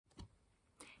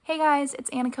Hey guys, it's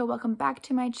Annika. Welcome back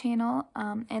to my channel.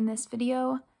 In this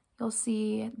video, you'll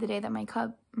see the day that my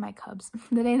class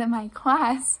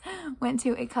went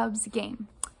to a Cubs game,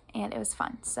 and it was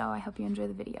fun. So I hope you enjoy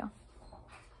the video.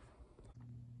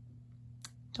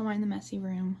 Don't mind the messy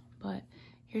room, but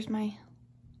here's my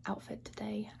outfit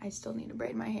today. I still need to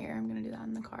braid my hair. I'm gonna do that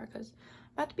in the car because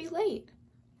I'm about to be late.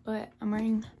 But I'm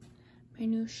wearing my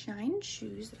new Shine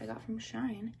shoes that I got from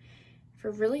Shine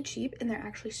for really cheap, and they're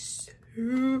actually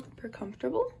super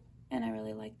comfortable, and I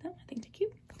really like them. I think they're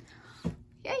cute.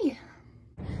 Yay!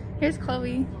 Here's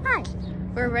Chloe. Hi.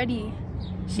 We're ready.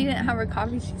 She didn't have her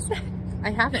coffee, she said.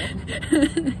 I haven't.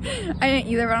 I didn't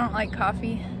either, but I don't like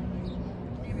coffee.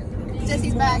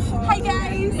 Jesse's back. Hi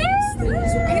guys. Are you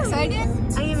excited?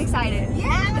 I am excited.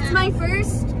 Yeah. It's my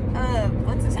first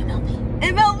what's this?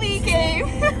 MLB game.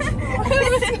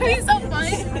 This is gonna be so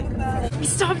fun. We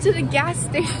stopped at a gas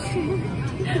station.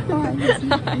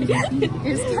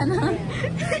 Here's Kenna.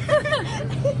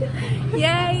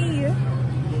 Yay!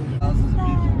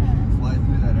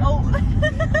 Oh.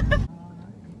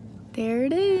 There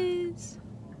it is.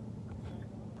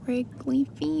 Wrigley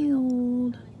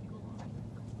Field.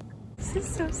 This is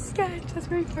so sketch. That's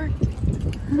where we parked.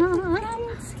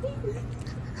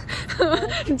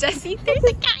 Jesse, there's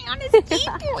a guy on his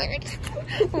skateboard.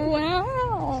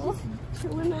 Wow.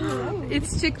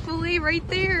 It's Chick-fil-A right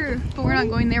there. But we're not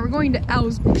going there. We're going to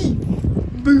Al's Beef.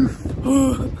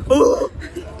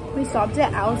 We stopped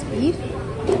at Al's Beef.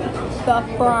 The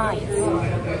fries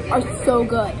are so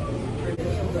good.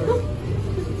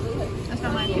 That's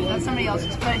not mine. That's somebody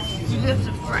else's. But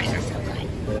the fries are so good.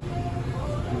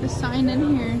 The sign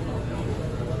in here.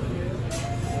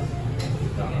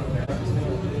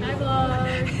 Hi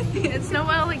vlog. It's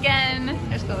Noelle again.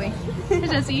 There's Chloe. There's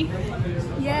Jesse.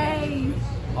 Yay.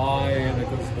 Hi,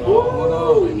 Annika. What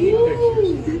up? I need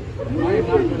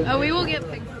pictures. Oh, we will get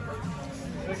pictures.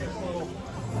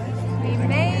 We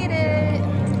made it.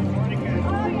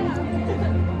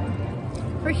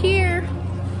 We're here.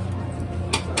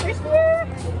 We're here.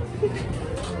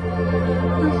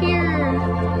 We're here.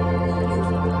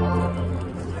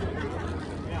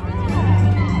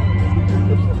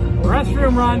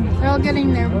 Restroom run. They're all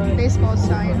getting their baseball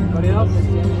sign. Anybody else?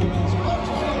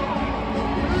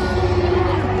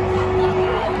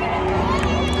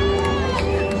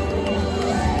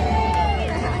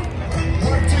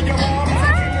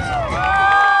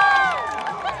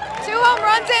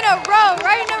 Runs in a row,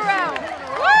 right in a row.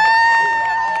 Woo!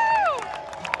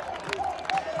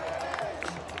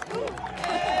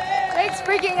 Jake's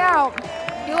freaking out.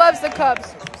 He loves the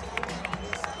Cubs.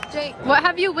 Jake, what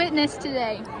have you witnessed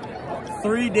today?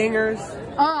 3 dingers.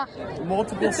 Oh.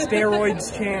 Multiple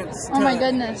steroids chants. Oh my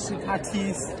goodness.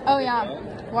 Tatis. Oh yeah.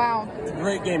 Wow. It's a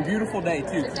great game. Beautiful day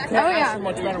too. Can't ask for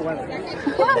much better weather.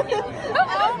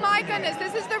 Oh my goodness.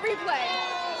 This is the replay.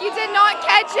 He did not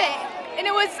catch it. And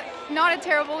it was not a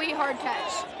terribly hard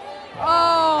catch.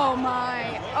 Oh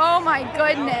my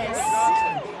goodness.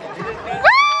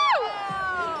 Woo!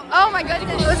 Oh my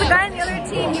goodness. There was a guy on the other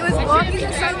team. He was blocking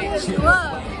the sun with his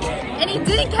glove. And he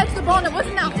didn't catch the ball, and it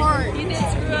wasn't that hard. He did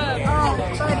screw up. Oh,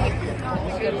 buddy.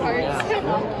 Good part. Oh,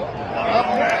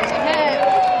 there's a hit.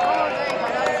 Oh, there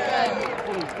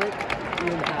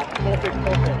you go.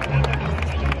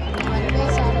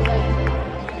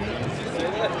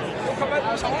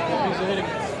 That's good.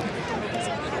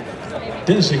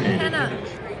 Designated. Hannah,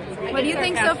 what do you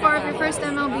think so far of your first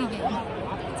MLB game?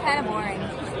 It's kind of boring.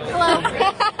 Hello.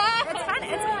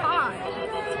 It's hot.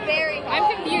 It's very hot. I'm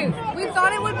confused. We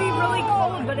thought it would be really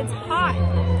cold, but it's hot.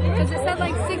 Because it said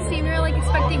like 60, we were like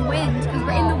expecting wind because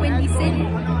we're in the windy city.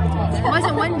 It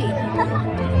wasn't windy.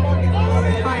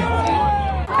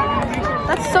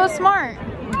 That's so smart.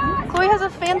 Chloe has a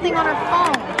fan thing on her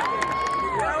phone.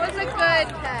 That was a good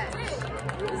catch.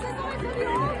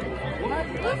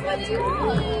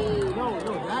 No,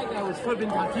 that guy was flipping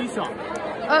Tatis off.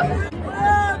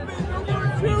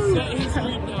 He's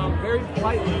very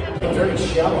politely.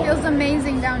 Feels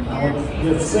amazing down here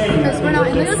because we're not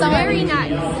in the sun. Very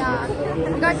nice. Yeah,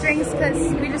 we got drinks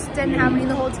because we just didn't have any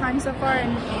the whole time so far,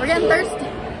 and we're getting thirsty.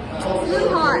 It's really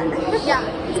hot. Yeah,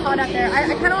 it's hot out there. I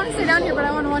kind of want to stay down here, but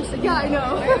I want to watch the game. Yeah, I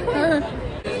know.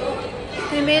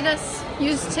 They made us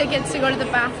use tickets to go to the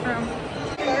bathroom.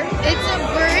 It's a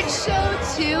bird show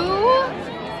too.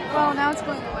 Oh, now it's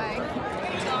going away.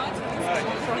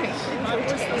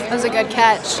 That was a good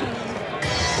catch.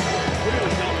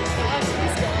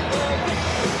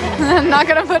 I'm not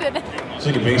gonna put it in.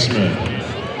 Second baseman,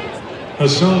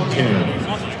 Hassan Khan.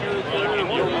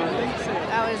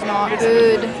 That was not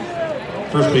good.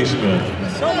 First baseman,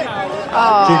 Jake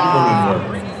Oh.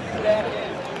 Cronenworth.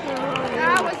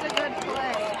 That was a good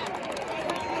play.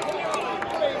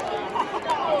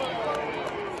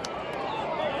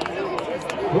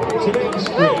 today's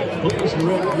script, please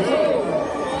ready.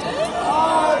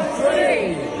 On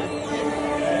three.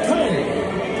 Tony,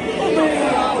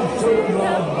 moving on to the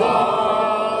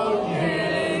ball game.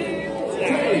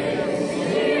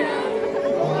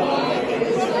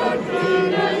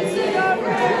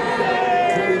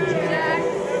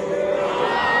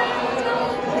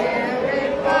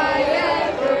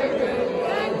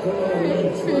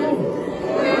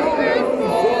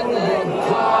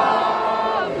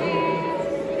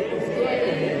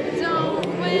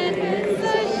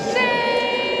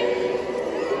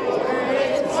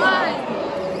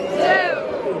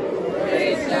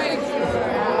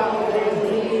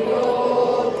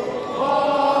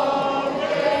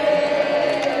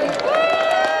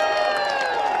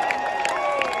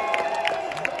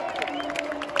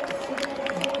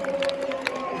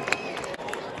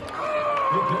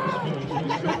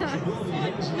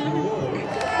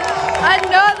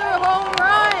 Another home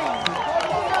run!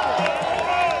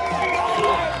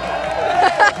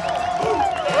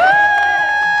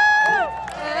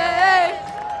 Hey.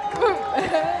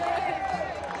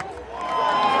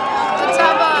 What's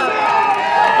up?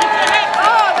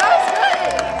 Oh, that was good!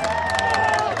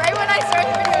 Right when I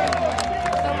started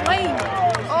the lane.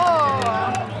 Oh.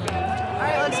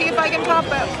 Alright, let's see if I can pop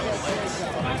it.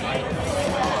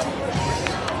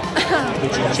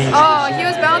 Oh, he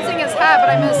was bouncing his hat, but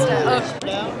I missed it. Ugh.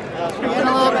 We're getting a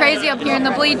little crazy up here in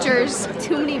the bleachers.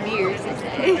 Too many beers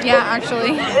today. Yeah,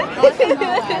 actually.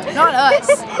 Not us.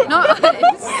 Not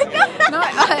us.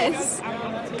 Not us.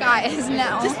 Guys,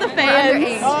 no. Just the We're fans.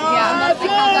 underage. Yeah. They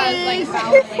count that as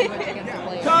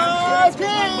like foul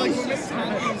language against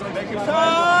the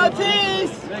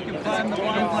players. They can climb the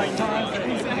line like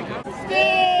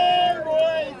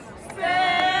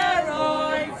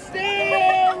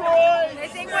I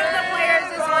think one of the players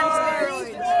is on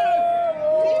steroids.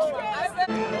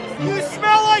 You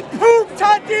smell like poop,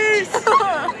 Tatis!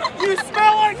 You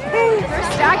smell like poop!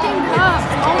 They're stacking cups.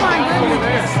 Oh my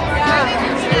goodness. Yeah.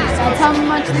 That's how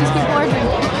much these people are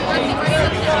drinking.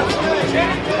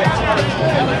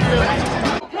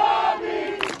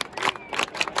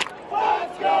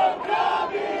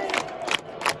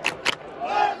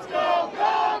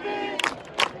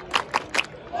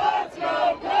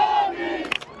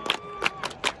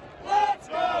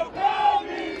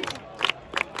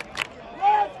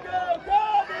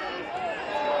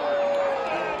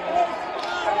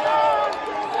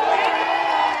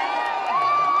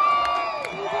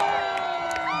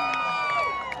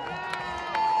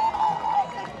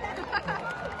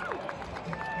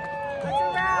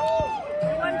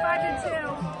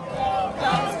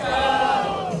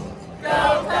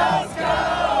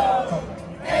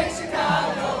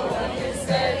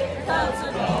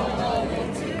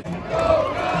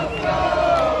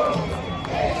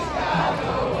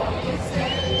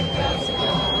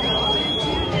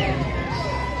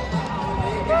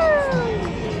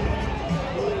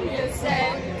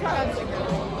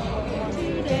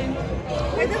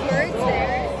 Are the birds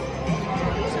there?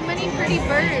 So many pretty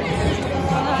birds.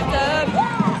 Oh,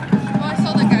 I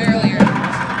saw that guy earlier.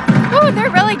 Oh,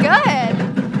 they're really good.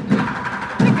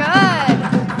 They're good.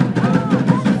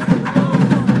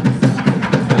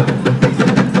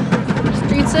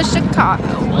 Streets of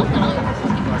Chicago.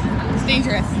 It's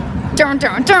dangerous. Dun,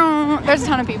 dun, dun. There's a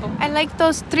ton of people. I like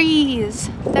those trees.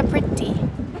 They're pretty.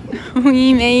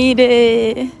 We made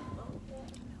it.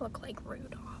 Look like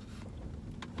Rudolph.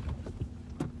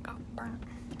 Got burnt.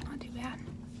 Not too bad.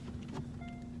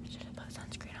 Should have put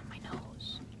sunscreen on my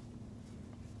nose.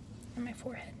 And my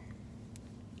forehead.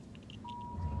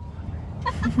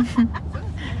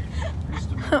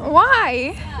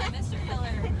 Why?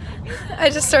 I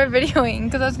just started videoing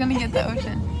because I was gonna get the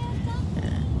ocean.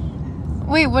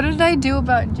 Wait, what did I do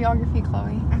about geography,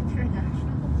 Chloe?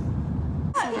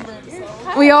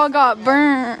 We all got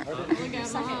burnt.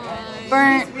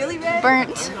 Burnt.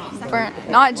 Burnt. Burnt.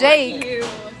 Not Jake.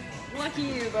 Lucky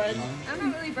you, bud.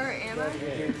 I'm not really burnt, am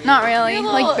I? Not really.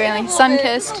 Like barely. Sun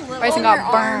kissed. Bryson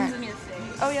got burnt.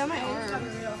 Oh yeah, my arms.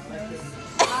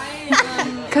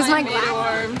 Cause my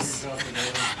arms.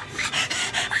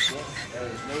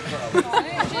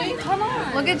 Jake, come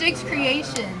on. Look at Jake's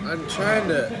creation. I'm trying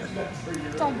to.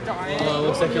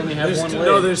 Looks like you only have one lid.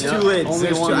 No, there's two lids. Only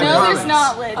There's one two. lid. No, there's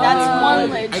not lid. That's one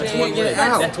lid. I Jake. can't get it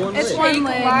out. That's one It's lid. one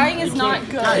lid. Lying is not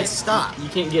good. Guys, stop. You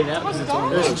can't get it out because it's one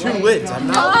lid. There's two lids. I'm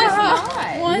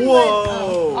not. One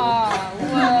Whoa!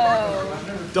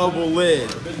 Whoa. Double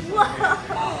lid.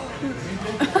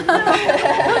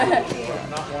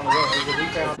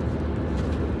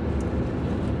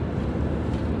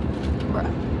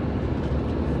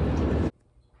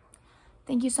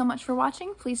 Thank you so much for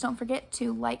watching. Please don't forget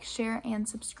to like, share, and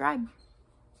subscribe.